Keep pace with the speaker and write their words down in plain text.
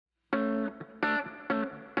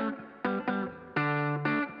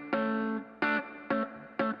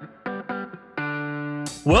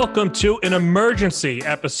Welcome to an emergency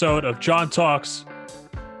episode of John Talks,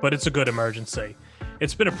 but it's a good emergency.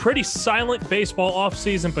 It's been a pretty silent baseball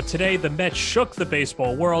offseason, but today the Mets shook the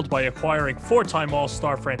baseball world by acquiring four-time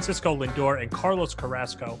All-Star Francisco Lindor and Carlos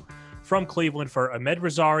Carrasco from Cleveland for Amed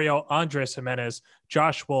Rosario, Andres Gimenez,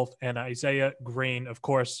 Josh Wolf, and Isaiah Green. Of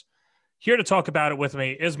course, here to talk about it with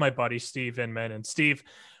me is my buddy Steve Inman. And Steve,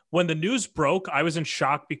 when the news broke, I was in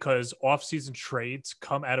shock because offseason trades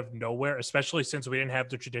come out of nowhere, especially since we didn't have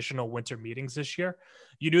the traditional winter meetings this year.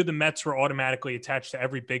 You knew the Mets were automatically attached to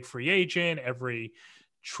every big free agent, every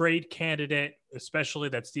trade candidate, especially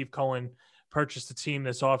that Steve Cohen purchased the team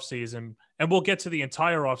this offseason. And we'll get to the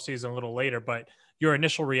entire offseason a little later, but your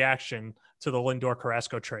initial reaction to the Lindor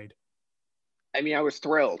Carrasco trade? I mean, I was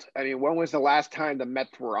thrilled. I mean, when was the last time the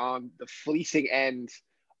Mets were on the fleecing end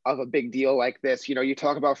of a big deal like this? You know, you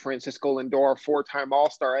talk about Francisco Lindor, four-time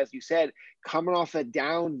All-Star, as you said, coming off a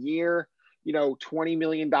down year, you know, $20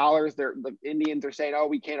 million. The Indians are saying, oh,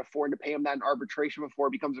 we can't afford to pay him that in arbitration before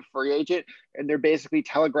he becomes a free agent. And they're basically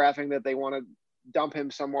telegraphing that they want to dump him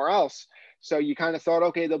somewhere else. So you kind of thought,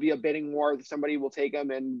 okay, there'll be a bidding war. Somebody will take him,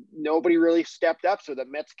 and nobody really stepped up. So the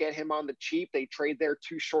Mets get him on the cheap. They trade their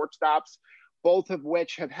two shortstops, both of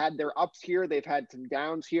which have had their ups here. They've had some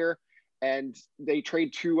downs here. And they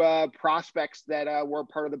trade two prospects that were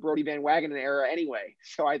part of the Brodie Van Wagenen era anyway.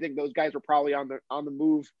 So I think those guys were probably on the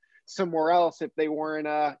move somewhere else if they weren't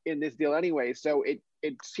in this deal anyway. So it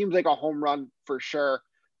seems like a home run for sure.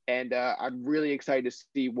 And I'm really excited to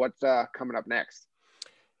see what's coming up next.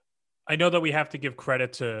 I know that we have to give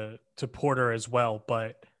credit to Porter as well,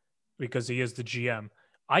 but because he is the GM.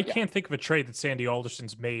 I can't think of a trade that Sandy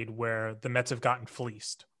Alderson's made where the Mets have gotten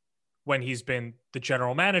fleeced when he's been the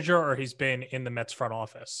general manager or he's been in the Mets front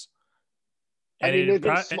office. And it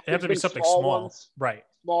have to be something small, ones, right?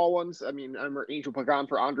 Small ones. I mean, I remember Angel Pagan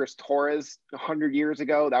for Andres Torres 100 years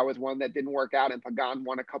ago. That was one that didn't work out, and Pagan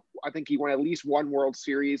won a couple. I think he won at least one World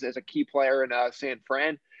Series as a key player in San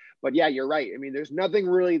Fran. But yeah, you're right. I mean, there's nothing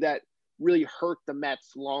really that really hurt the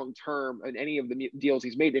Mets long term in any of the deals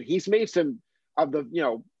he's made, and he's made some of the, you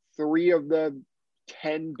know, 3 of the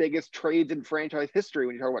 10 biggest trades in franchise history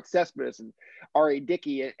when you talk about Cespedes and R.A.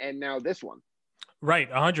 Dickey and now this one. Right,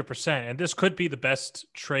 100%. And this could be the best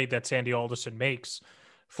trade that Sandy Alderson makes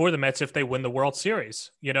for the Mets if they win the World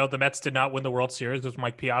Series. You know, the Mets did not win the World Series with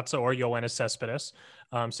Mike Piazza or Yoenis Cespedes.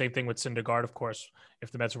 Same thing with Syndergaard, of course.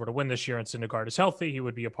 If the Mets were to win this year and Syndergaard is healthy, he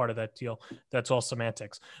would be a part of that deal. That's all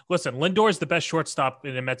semantics. Listen, Lindor is the best shortstop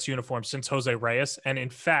in a Mets uniform since Jose Reyes. And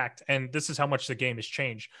in fact, and this is how much the game has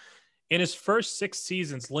changed, in his first 6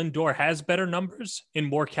 seasons, Lindor has better numbers in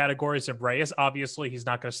more categories than Reyes. Obviously, he's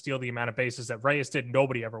not going to steal the amount of bases that Reyes did.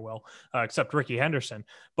 Nobody ever will, except Ricky Henderson.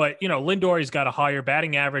 But, you know, Lindor, he's got a higher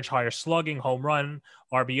batting average, higher slugging, home run,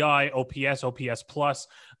 RBI, OPS plus.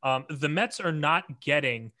 The Mets are not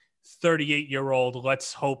getting 38-year-old,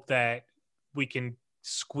 let's hope that we can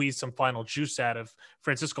squeeze some final juice out of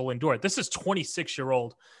Francisco Lindor. This is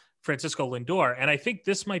 26-year-old Francisco Lindor. And I think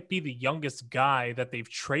this might be the youngest guy that they've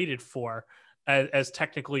traded for as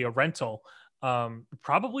technically a rental,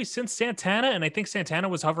 probably since Santana. And I think Santana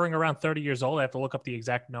was hovering around 30 years old. I have to look up the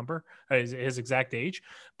exact number, his exact age.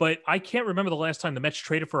 But I can't remember the last time the Mets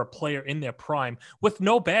traded for a player in their prime with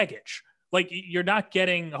no baggage. Like, you're not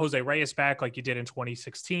getting Jose Reyes back like you did in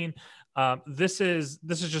 2016. This is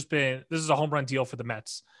a home run deal for the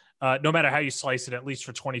Mets, no matter how you slice it, at least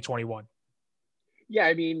for 2021. Yeah,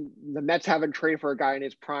 I mean, the Mets haven't traded for a guy in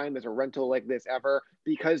his prime as a rental like this ever,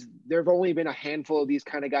 because there have only been a handful of these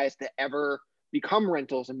kind of guys to ever become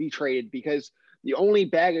rentals and be traded, because the only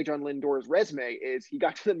baggage on Lindor's resume is he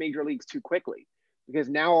got to the major leagues too quickly. Because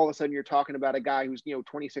now all of a sudden you're talking about a guy who's, you know,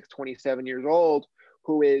 26, 27 years old,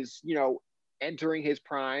 who is, you know, entering his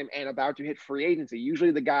prime and about to hit free agency.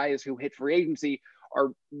 Usually the guys who hit free agency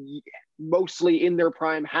are mostly in their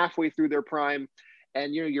prime, halfway through their prime.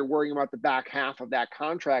 And, you know, you're worrying about the back half of that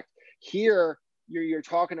contract. Here, you're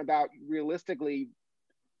talking about, realistically,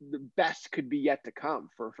 the best could be yet to come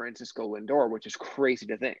for Francisco Lindor, which is crazy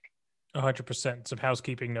to think. 100%. Some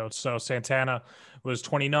housekeeping notes. So Santana was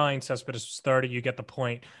 29, Cespedes was 30. You get the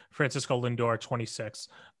point. Francisco Lindor, 26.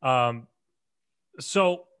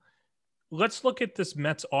 So let's look at this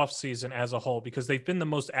Mets offseason as a whole, because they've been the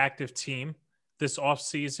most active team this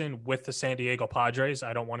offseason with the San Diego Padres.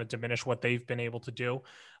 I don't want to diminish what they've been able to do.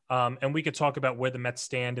 And we could talk about where the Mets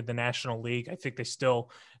stand in the National League. I think they still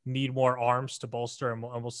need more arms to bolster, and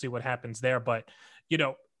we'll see what happens there. But, you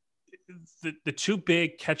know, the 2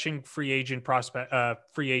 big catching free agents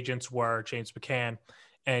were James McCann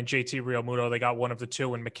and JT Realmuto. They got one of the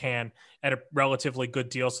 2 in McCann at a relatively good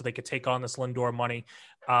deal so they could take on this Lindor money.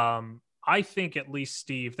 I think at least,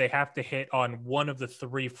 Steve, they have to hit on one of the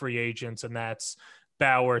three free agents, and that's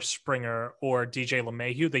Bauer, Springer, or DJ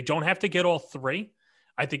LeMahieu. They don't have to get all three.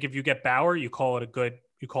 I think if you get Bauer, you call it a good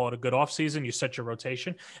offseason. You set your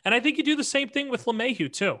rotation, and I think you do the same thing with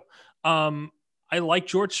LeMahieu too. I like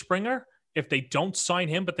George Springer. If they don't sign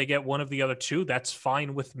him, but they get one of the other two, that's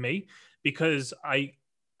fine with me because I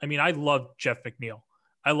mean, I love Jeff McNeil.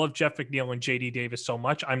 I love Jeff McNeil and JD Davis so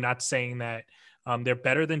much. I'm not saying that they're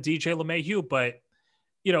better than DJ LeMahieu, but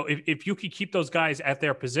if you could keep those guys at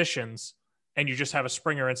their positions and you just have a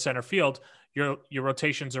Springer in center field, your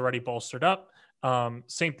rotation's already bolstered up.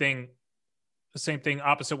 Same thing,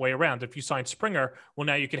 opposite way around. If you sign Springer, well,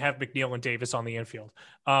 now you can have McNeil and Davis on the infield.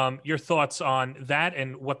 Your thoughts on that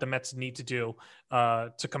and what the Mets need to do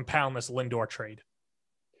to compound this Lindor trade?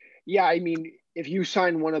 Yeah, I mean, if you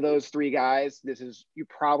sign one of those three guys, you're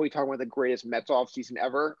probably talking about the greatest Mets offseason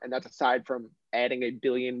ever. And that's aside from adding $1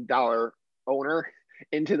 billion owner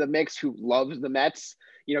into the mix who loves the Mets.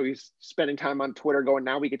 He's spending time on Twitter going,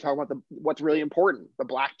 now we can talk about what's really important, the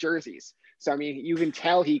black jerseys. So, I mean, you can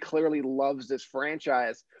tell he clearly loves this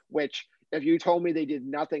franchise, which if you told me they did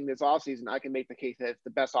nothing this offseason, I can make the case that it's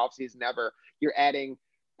the best offseason ever. You're adding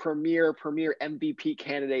premier MVP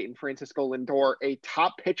candidate in Francisco Lindor, a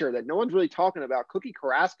top pitcher that no one's really talking about. Cookie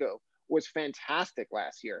Carrasco was fantastic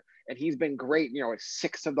last year, and he's been great.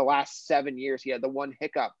 6 of the last 7 years. He had the one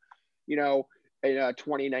hiccup, in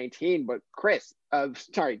 2019. But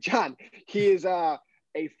John, he is a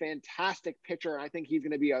fantastic pitcher, and I think he's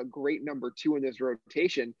going to be a great number 2 in this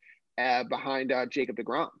rotation behind Jacob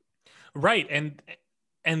deGrom. Right,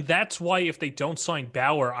 and that's why if they don't sign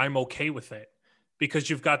Bauer, I'm okay with it.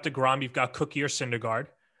 Because you've got deGrom, you've got Cookie or Syndergaard.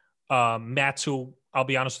 Matz, who I'll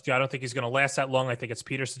be honest with you, I don't think he's going to last that long. I think it's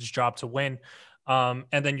Peterson's job to win. And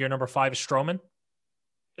then your number 5 is Stroman.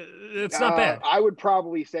 It's not bad. I would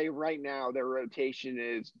probably say right now their rotation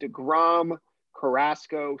is deGrom,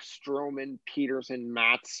 Carrasco, Stroman, Peterson,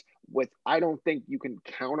 Matz. I don't think you can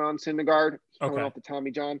count on Syndergaard coming off the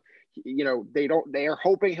Tommy John. They are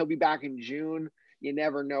hoping he'll be back in June. You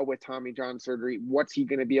never know with Tommy John surgery, what's he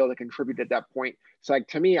going to be able to contribute at that point? So,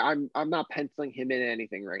 to me, I'm not penciling him in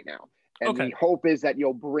anything right now. And the hope is that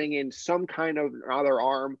you'll bring in some kind of other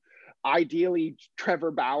arm, ideally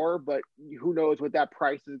Trevor Bauer, but who knows what that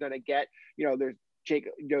price is going to get. There's Jake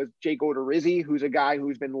Odorizzi, who's a guy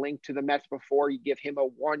who's been linked to the Mets before. You give him a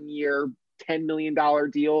 1-year, $10 million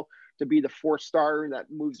deal to be the 4th starter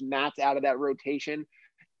that moves Matz out of that rotation.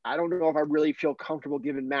 I don't know if I really feel comfortable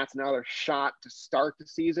giving Matz another shot to start the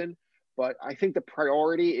season, but I think the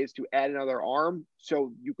priority is to add another arm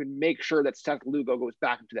so you can make sure that Seth Lugo goes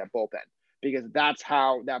back into that bullpen, because that's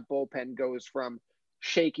how that bullpen goes from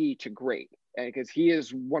shaky to great. And because he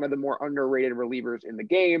is one of the more underrated relievers in the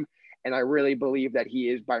game, and I really believe that he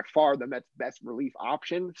is by far the Mets' best relief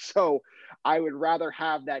option. So I would rather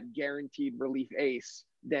have that guaranteed relief ace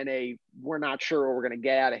than we're not sure what we're going to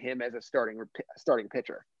get out of him as a starting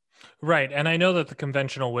pitcher. Right. And I know that the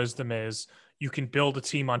conventional wisdom is you can build a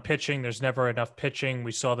team on pitching. There's never enough pitching.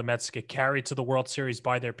 We saw the Mets get carried to the World Series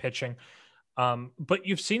by their pitching. But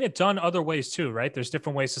you've seen it done other ways too, right? There's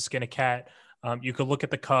different ways to skin a cat. You could look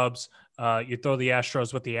at the Cubs. You throw the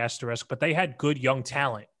Astros with the asterisk, but they had good young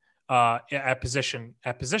talent at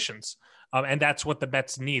positions. And that's what the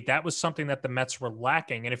Mets need. That was something that the Mets were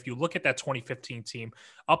lacking. And if you look at that 2015 team,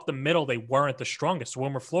 up the middle, they weren't the strongest.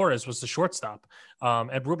 Wilmer Flores was the shortstop.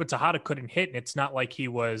 And Ruben Tejada couldn't hit. And it's not like he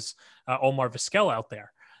was Omar Vizquel out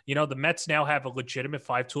there. The Mets now have a legitimate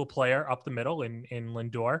 5-tool player up the middle in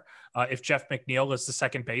Lindor. If Jeff McNeil is the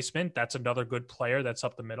second baseman, that's another good player that's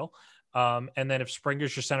up the middle. And then if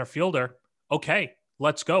Springer's your center fielder, okay,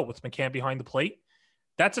 let's go with McCann behind the plate.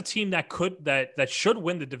 That's a team that should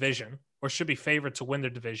win the division, or should be favored to win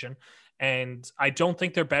their division. And I don't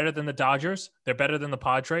think they're better than the Dodgers. They're better than the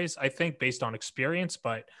Padres, I think, based on experience.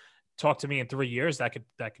 But talk to me in 3 years, that could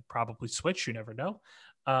probably switch. You never know.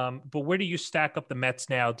 But where do you stack up the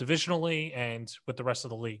Mets now, divisionally and with the rest of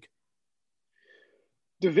the league?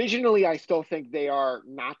 Divisionally, I still think they are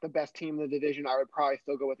not the best team in the division. I would probably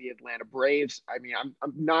still go with the Atlanta Braves. I mean, I'm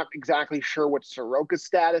not exactly sure what Soroka's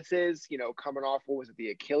status is, coming off, what was it,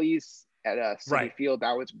 the Achilles at Citi Field.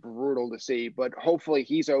 That was brutal to see, but hopefully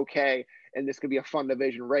he's okay, and this could be a fun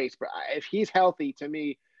division race. But if he's healthy, to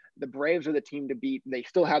me, the Braves are the team to beat. They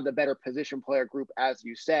still have the better position player group, as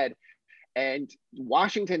you said. And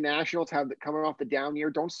Washington Nationals coming off the down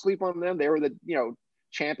year. Don't sleep on them. They were the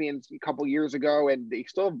champions a couple years ago, and they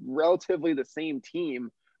still have relatively the same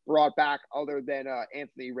team brought back other than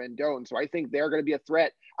Anthony Rendon. So I think they're going to be a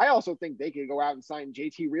threat. I also think they could go out and sign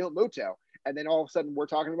JT Realmuto And then all of a sudden we're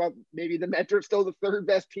talking about maybe the Mets are still the third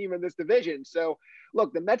best team in this division. So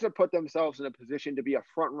look, the Mets have put themselves in a position to be a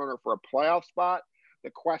front runner for a playoff spot. The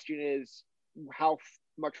question is, how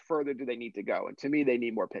much further do they need to go? And to me, they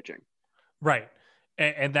need more pitching. Right.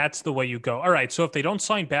 And that's the way you go. All right. So if they don't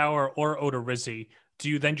sign Bauer or Odorizzi, do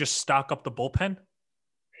you then just stock up the bullpen?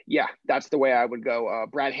 Yeah, that's the way I would go.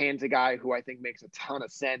 Brad Hand's a guy who I think makes a ton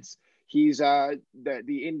of sense. He's the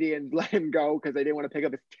Indians let him go because they didn't want to pick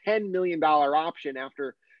up his $10 million option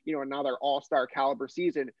after, another all-star caliber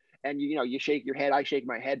season. And, you shake your head, I shake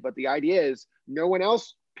my head. But the idea is no one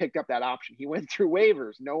else picked up that option. He went through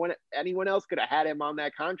waivers. Anyone else could have had him on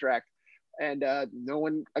that contract. And no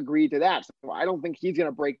one agreed to that. So I don't think he's going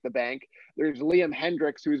to break the bank. There's Liam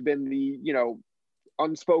Hendriks, who's been the,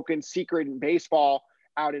 unspoken secret in baseball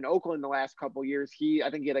out in Oakland the last couple of years. I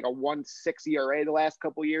think he had like a 1.6 ERA the last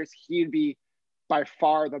couple of years. He'd be by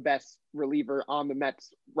far the best reliever on the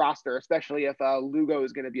Mets roster, especially if Lugo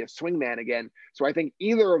is going to be a swingman again. So I think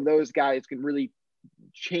either of those guys can really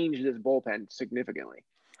change this bullpen significantly.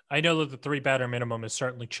 I know that the 3-batter minimum has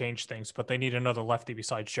certainly changed things, but they need another lefty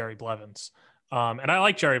besides Jerry Blevins. And I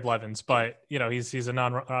like Jerry Blevins, but he's a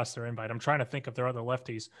non-roster invite. I'm trying to think if there are other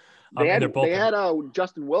lefties. They had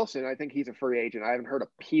Justin Wilson. I think he's a free agent. I haven't heard a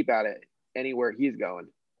peep at it anywhere he's going.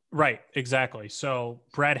 Right, exactly. So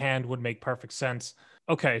Brad Hand would make perfect sense.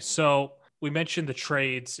 Okay, so we mentioned the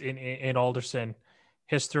trades in Alderson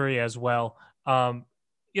history as well. I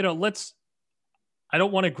don't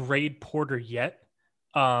want to grade Porter yet.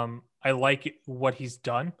 I like what he's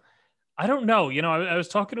done. I don't know. I was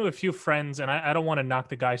talking to a few friends, and I don't want to knock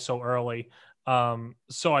the guy so early.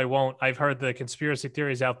 So I won't. I've heard the conspiracy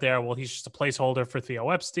theories out there. Well, he's just a placeholder for Theo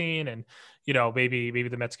Epstein, and maybe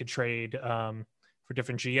the Mets could trade for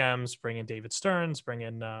different GMs, bring in David Stearns, bring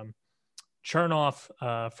in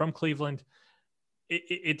Chernoff from Cleveland.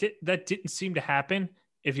 That didn't seem to happen.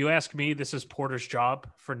 If you ask me, this is Porter's job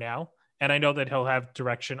for now. And I know that he'll have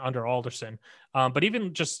direction under Alderson. But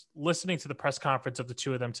even just listening to the press conference of the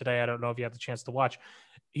two of them today, I don't know if you had the chance to watch,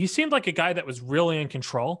 he seemed like a guy that was really in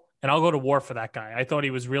control. And I'll go to war for that guy. I thought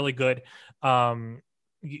he was really good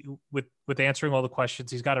with answering all the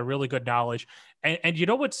questions. He's got a really good knowledge. And you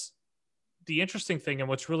know what's the interesting thing and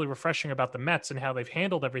what's really refreshing about the Mets and how they've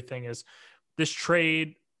handled everything is this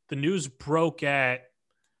trade, the news broke at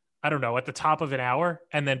the top of an hour.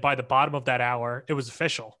 And then by the bottom of that hour, it was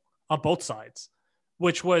official on both sides,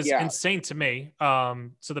 which was insane to me.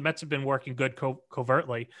 So the Mets have been working good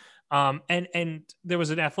covertly. And there was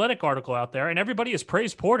an Athletic article out there and everybody has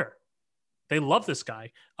praised Porter. They love this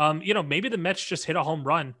guy. Maybe the Mets just hit a home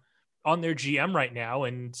run on their GM right now.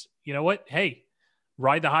 And you know what? Hey,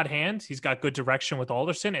 ride the hot hand. He's got good direction with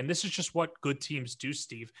Alderson. And this is just what good teams do,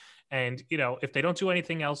 Steve. And, if they don't do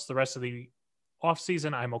anything else the rest of the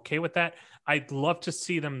offseason, I'm okay with that. I'd love to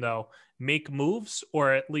see them, though, make moves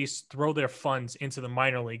or at least throw their funds into the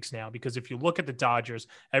minor leagues now. Because if you look at the Dodgers,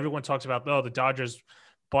 everyone talks about, the Dodgers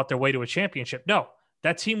bought their way to a championship. No,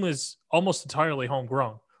 that team was almost entirely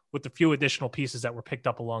homegrown with the few additional pieces that were picked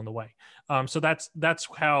up along the way. So that's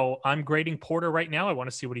how I'm grading Porter right now. I want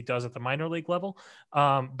to see what he does at the minor league level.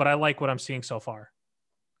 But I like what I'm seeing so far.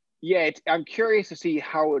 Yeah, I'm curious to see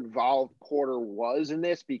how involved Porter was in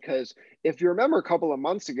this, because if you remember a couple of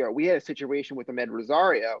months ago, we had a situation with Amed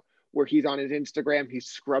Rosario where he's on his Instagram, he's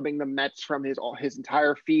scrubbing the Mets from his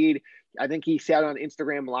entire feed. I think he said on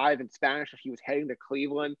Instagram Live in Spanish that he was heading to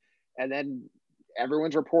Cleveland, and then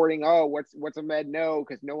everyone's reporting, what's Amed know,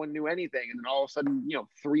 because no one knew anything, and then all of a sudden,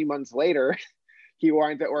 3 months later, he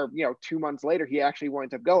winds up, or 2 months later, he actually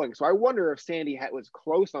winds up going. So I wonder if Sandy was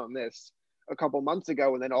close on this a couple months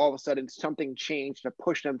ago, and then all of a sudden something changed to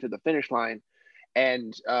push them to the finish line.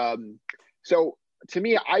 And so to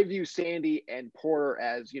me, I view Sandy and Porter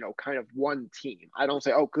as, kind of one team. I don't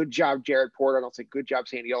say, good job, Jared Porter. I don't say good job,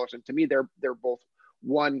 Sandy Alderson. To me, they're both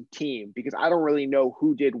one team, because I don't really know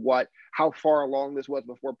who did what, how far along this was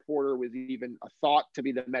before Porter was even a thought to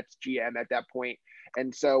be the Mets GM at that point.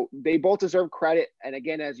 And so they both deserve credit. And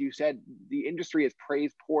again, as you said, the industry has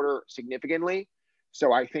praised Porter significantly.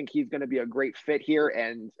 So I think he's going to be a great fit here.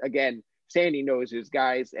 And again, Sandy knows his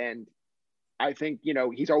guys. And I think,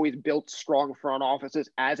 he's always built strong front offices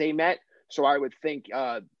as a Met. So I would think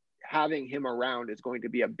having him around is going to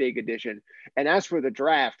be a big addition. And as for the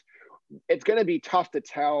draft, it's going to be tough to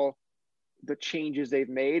tell the changes they've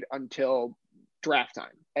made until draft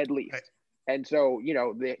time, at least. Right. And so,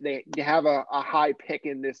 they have a high pick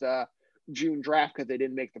in this June draft because they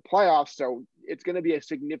didn't make the playoffs. So it's going to be a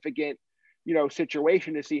significant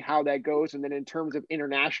situation to see how that goes. And then in terms of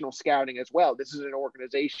international scouting as well, this is an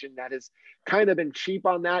organization that has kind of been cheap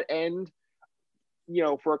on that end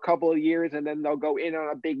for a couple of years, and then they'll go in on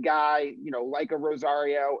a big guy, like a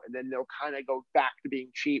Rosario, and then they'll kind of go back to being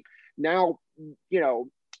cheap. Now,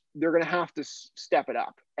 they're going to have to step it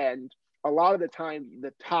up. And a lot of the time,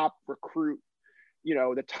 the top recruit,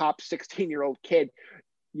 the top 16-year-old kid,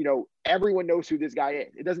 everyone knows who this guy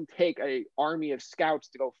is. It doesn't take an army of scouts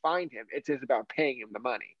to go find him. It's just about paying him the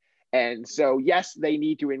money. And so, yes, they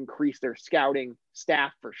need to increase their scouting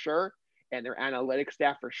staff for sure, and their analytics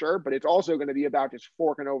staff for sure. But it's also going to be about just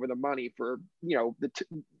forking over the money for,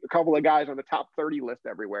 a couple of guys on the top 30 list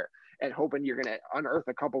everywhere and hoping you're going to unearth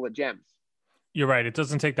a couple of gems. You're right. It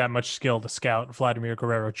doesn't take that much skill to scout Vladimir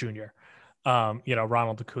Guerrero Jr.,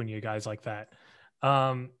 Ronald Acuna, guys like that.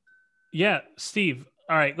 Yeah, Steve.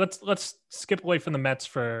 All right, let's skip away from the Mets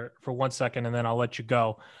for 1 second, and then I'll let you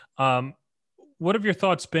go. What have your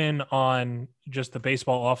thoughts been on just the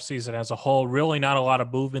baseball offseason as a whole? Really not a lot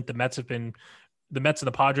of movement. The Mets and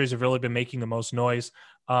the Padres have really been making the most noise.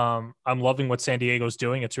 I'm loving what San Diego's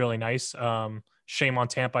doing. It's really nice. Shame on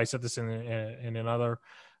Tampa. I said this in another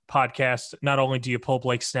podcast. Not only do you pull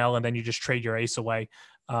Blake Snell and then you just trade your ace away.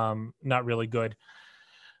 Not really good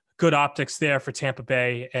optics there for Tampa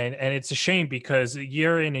Bay. And it's a shame because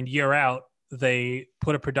year in and year out, they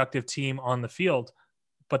put a productive team on the field,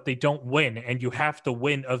 but they don't win, and you have to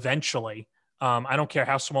win eventually. I don't care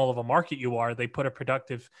how small of a market you are. They put a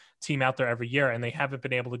productive team out there every year, and they haven't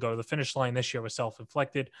been able to go to the finish line. This year was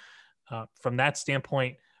self-inflicted from that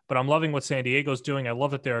standpoint. But I'm loving what San Diego's doing. I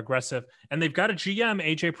love that they're aggressive. And they've got a GM,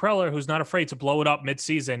 AJ Preller, who's not afraid to blow it up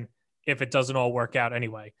mid-season if it doesn't all work out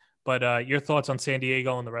anyway. But your thoughts on San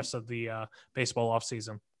Diego and the rest of the baseball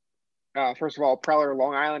offseason? First of all, Preller,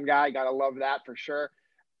 Long Island guy. Got to love that for sure.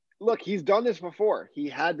 Look, he's done this before. He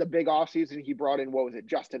had the big offseason. He brought in,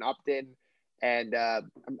 Justin Upton, and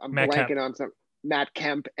I'm blanking on some Matt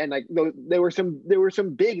Kemp, and like there were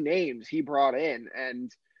some big names he brought in,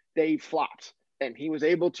 and they flopped. And he was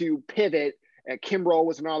able to pivot. Kimbrel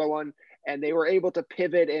was another one, and they were able to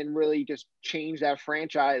pivot and really just change that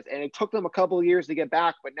franchise. And it took them a couple of years to get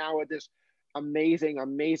back, but now with this amazing,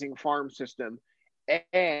 amazing farm system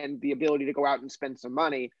and the ability to go out and spend some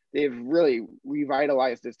money, they've really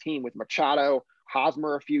revitalized this team with Machado,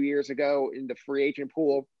 Hosmer a few years ago in the free agent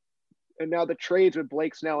pool, and now the trades with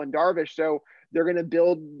Blake Snell and Darvish. So they're going to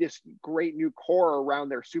build this great new core around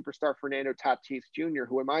their superstar Fernando Tatis Jr.,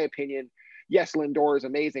 who, in my opinion, yes, Lindor is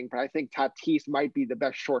amazing, but I think Tatis might be the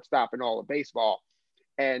best shortstop in all of baseball.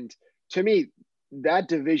 And to me, that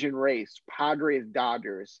division race,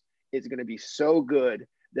 Padres-Dodgers, is going to be so good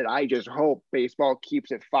that I just hope baseball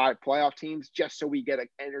keeps it 5 playoff teams just so we get an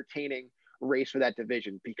entertaining race for that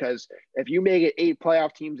division. Because if you make it 8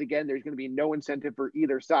 playoff teams again, there's going to be no incentive for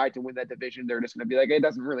either side to win that division. They're just going to be like, it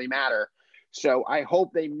doesn't really matter. So I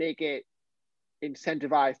hope they make it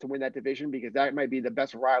incentivized to win that division, because that might be the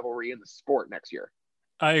best rivalry in the sport next year.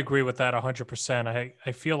 I agree with that 100%.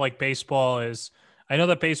 I feel like I know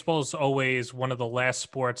that baseball is always one of the last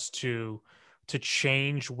sports to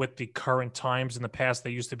change with the current times. In the past, they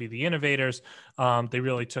used to be the innovators. They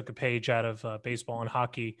really took a page out of baseball and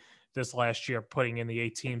hockey this last year, putting in the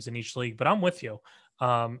 8 teams in each league. But I'm with you.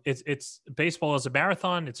 It's baseball is a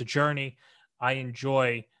marathon. It's a journey. I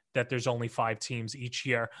enjoy that there's only 5 teams each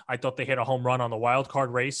year. I thought they hit a home run on the wild card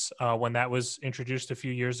race when that was introduced a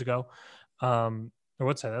few years ago. Or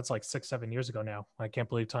what's that? That's like 6-7 years ago now. I can't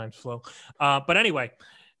believe time's flew. But anyway,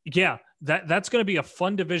 yeah, that's going to be a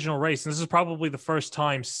fun divisional race. And this is probably the first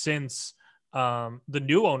time since the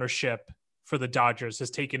new ownership for the Dodgers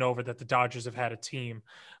has taken over that the Dodgers have had a team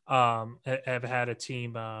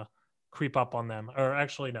creep up on them. Or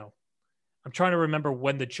actually, no. I'm trying to remember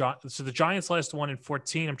when the Giants last won in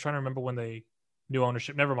 2014. I'm trying to remember when the new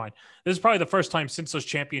ownership. Never mind. This is probably the first time since those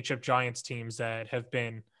championship Giants teams that have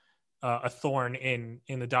been a thorn in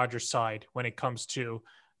the Dodgers side when it comes to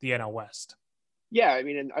the NL West. Yeah, I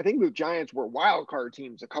mean, and I think the Giants were wild card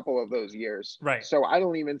teams a couple of those years. Right. So I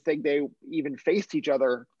don't even think they even faced each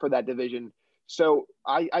other for that division. So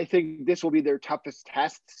I think this will be their toughest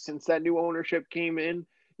test since that new ownership came in.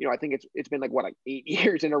 I think it's been like 8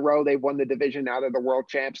 years in a row they've won the division out of the world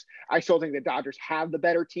champs. I still think the Dodgers have the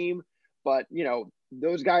better team, but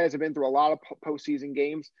those guys have been through a lot of postseason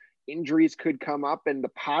games. Injuries could come up, and the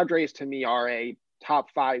Padres to me are a top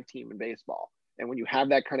 5 team in baseball. And when you have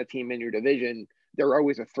that kind of team in your division, they're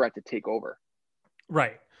always a threat to take over.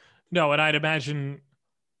 Right. No, and I'd imagine,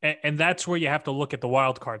 and that's where you have to look at the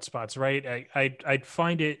wild card spots, right? I'd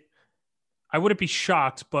find it, I wouldn't be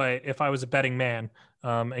shocked, but if I was a betting man,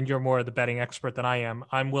 and you're more of the betting expert than I am,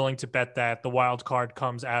 I'm willing to bet that the wild card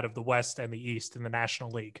comes out of the West and the East in the National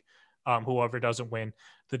League, whoever doesn't win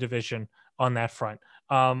the division on that front.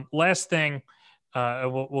 Last thing,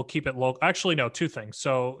 We'll keep it low. Actually, no, two things.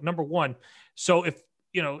 So number one, so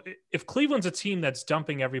if Cleveland's a team that's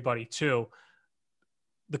dumping everybody too,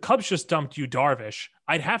 the Cubs just dumped Yu Darvish.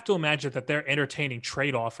 I'd have to imagine that they're entertaining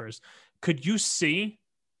trade offers. Could you see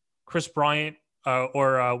Chris Bryant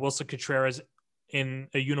or Wilson Contreras in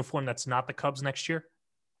a uniform that's not the Cubs next year?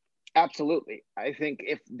 Absolutely. I think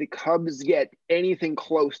if the Cubs get anything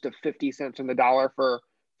close to 50 cents on the dollar for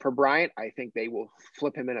Bryant, I think they will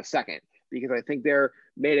flip him in a second, because I think they're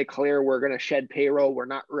made it clear we're going to shed payroll. We're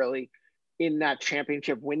not really in that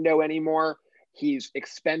championship window anymore. He's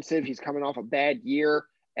expensive. He's coming off a bad year,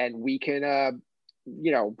 and we can,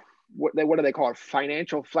 what do they call it?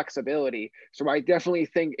 Financial flexibility. So I definitely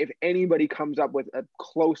think if anybody comes up with a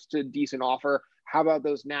close to decent offer, how about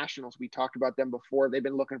those Nationals? We talked about them before. They've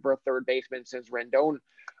been looking for a third baseman since Rendon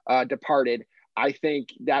departed. I think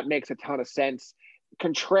that makes a ton of sense.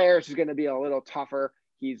 Contreras is going to be a little tougher.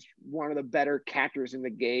 He's one of the better catchers in the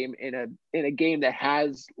game, in a game that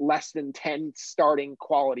has less than 10 starting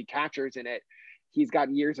quality catchers in it. He's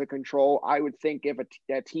got years of control. I would think if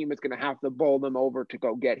a team is going to have to bowl them over to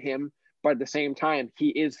go get him, but at the same time, he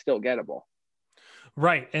is still gettable.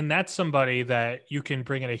 Right. And that's somebody that you can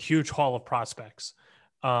bring in a huge haul of prospects.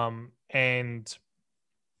 And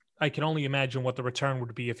I can only imagine what the return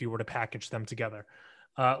would be if you were to package them together.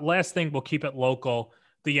 Last thing, we'll keep it local.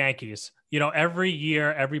 The Yankees, every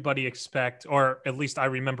year, everybody expect, or at least I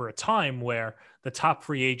remember a time where the top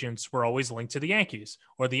free agents were always linked to the Yankees,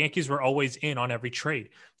 or the Yankees were always in on every trade.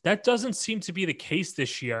 That doesn't seem to be the case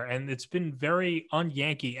this year. And it's been very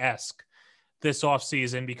un-Yankee-esque this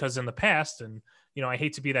offseason, because in the past, and I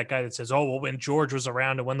hate to be that guy that says, oh, well, when George was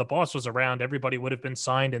around and when the boss was around, everybody would have been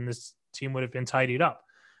signed and this team would have been tidied up.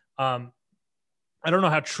 I don't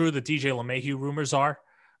know how true the DJ LeMahieu rumors are,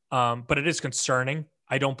 but it is concerning.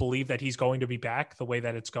 I don't believe that he's going to be back the way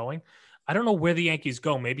that it's going. I don't know where the Yankees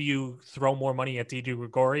go. Maybe you throw more money at Didi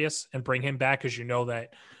Gregorius and bring him back, because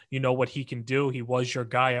what he can do. He was your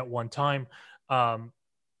guy at one time. I'm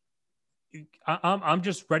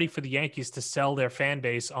just ready for the Yankees to sell their fan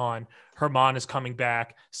base on Herman is coming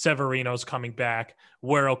back, Severino's coming back,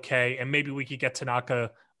 we're okay, and maybe we could get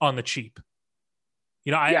Tanaka on the cheap.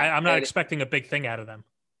 I'm not expecting a big thing out of them.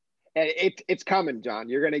 And it's coming, John.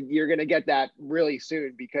 You're gonna get that really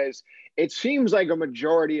soon, because it seems like a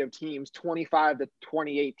majority of teams, 25 to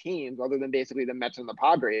 28 teams, other than basically the Mets and the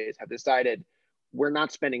Padres, have decided we're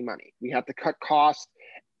not spending money. We have to cut costs.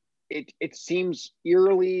 It seems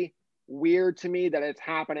eerily weird to me that it's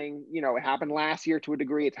happening. It happened last year to a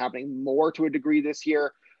degree. It's happening more to a degree this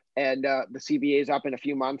year, and the CBA is up in a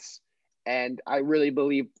few months. And I really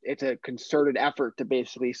believe it's a concerted effort to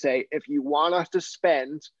basically say, if you want us to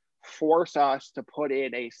spend, force us to put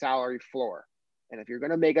in a salary floor. And if you're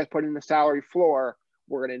going to make us put in a salary floor,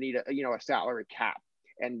 we're going to need a salary cap.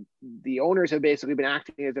 And the owners have basically been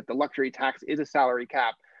acting as if the luxury tax is a salary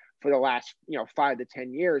cap for the last 5 to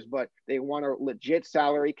 10 years, but they want a legit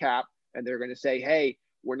salary cap. And they're going to say, hey,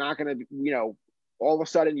 we're not going to, all of a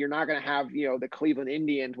sudden you're not going to have, the Cleveland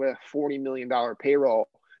Indians with a $40 million payroll.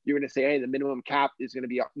 You're going to say, hey, the minimum cap is going to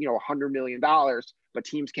be, $100 million, but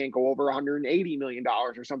teams can't go over $180 million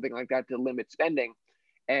or something like that to limit spending.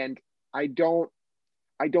 And I don't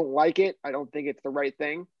like it. I don't think it's the right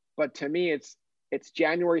thing. But to me, it's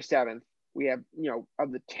January 7th. We have,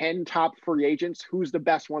 of the 10 top free agents, who's the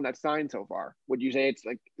best one that's signed so far? Would you say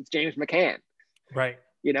it's James McCann? Right.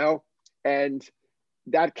 And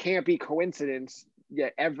that can't be coincidence. Yeah,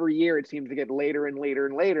 every year it seems to get later and later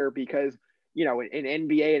and later, because in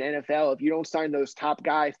NBA and NFL, if you don't sign those top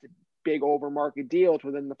guys to big over market deals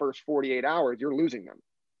within the first 48 hours, you're losing them.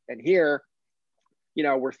 And here,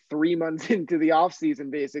 we're 3 months into the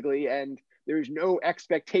offseason basically, and there's no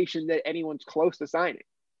expectation that anyone's close to signing.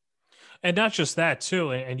 And not just that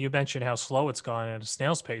too. And you mentioned how slow it's gone at a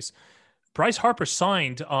snail's pace. Bryce Harper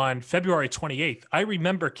signed on February 28th. I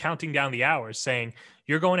remember counting down the hours saying,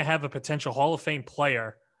 you're going to have a potential Hall of Fame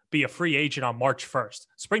player be a free agent on March 1st.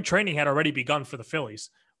 Spring training had already begun for the Phillies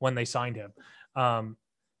when they signed him. I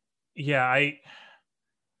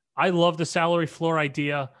love the salary floor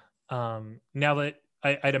idea. Now that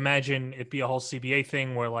I'd imagine it'd be a whole CBA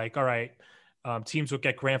thing where all right, teams would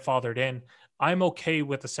get grandfathered in. I'm okay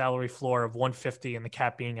with the salary floor of 150 and the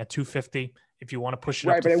cap being at 250. If you want to push it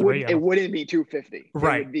up to but three, it wouldn't be 250.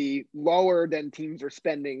 Right. It would be lower than teams are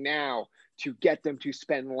spending now to get them to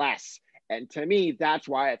spend less. And to me, that's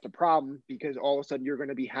why it's a problem, because all of a sudden you're going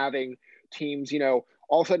to be having teams,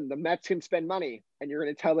 all of a sudden the Mets can spend money and you're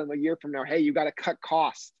going to tell them a year from now, hey, you got to cut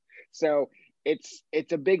costs. So it's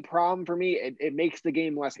a big problem for me. It makes the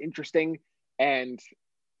game less interesting. And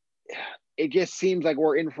it just seems like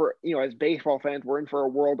we're in for, as baseball fans, we're in for a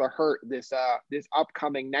world of hurt this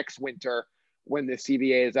upcoming next winter when the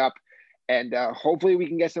CBA is up. And hopefully we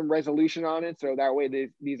can get some resolution on it, so that way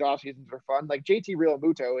these off seasons are fun. Like JT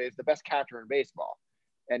Realmuto is the best catcher in baseball,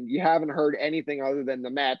 and you haven't heard anything other than the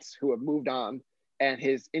Mets, who have moved on, and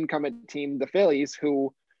his incumbent team, the Phillies,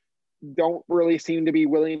 who don't really seem to be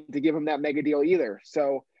willing to give him that mega deal either.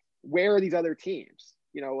 So where are these other teams?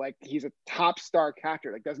 Like, he's a top star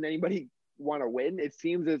catcher. Like, doesn't anybody want to win? It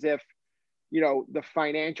seems as if, the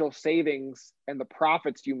financial savings and the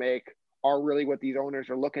profits you make are really what these owners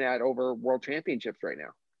are looking at over world championships right now.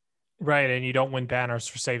 Right. And you don't win banners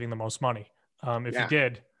for saving the most money. If you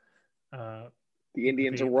did, the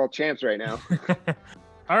Indians are world champs right now.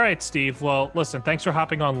 All right, Steve. Well, listen, thanks for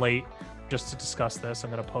hopping on late just to discuss this.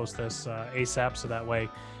 I'm going to post this ASAP, so that way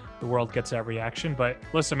the world gets that reaction. But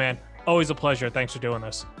listen, man, always a pleasure. Thanks for doing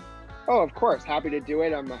this. Oh, of course. Happy to do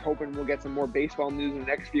it. I'm hoping we'll get some more baseball news in the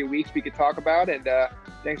next few weeks we could talk about. And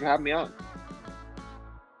thanks for having me on.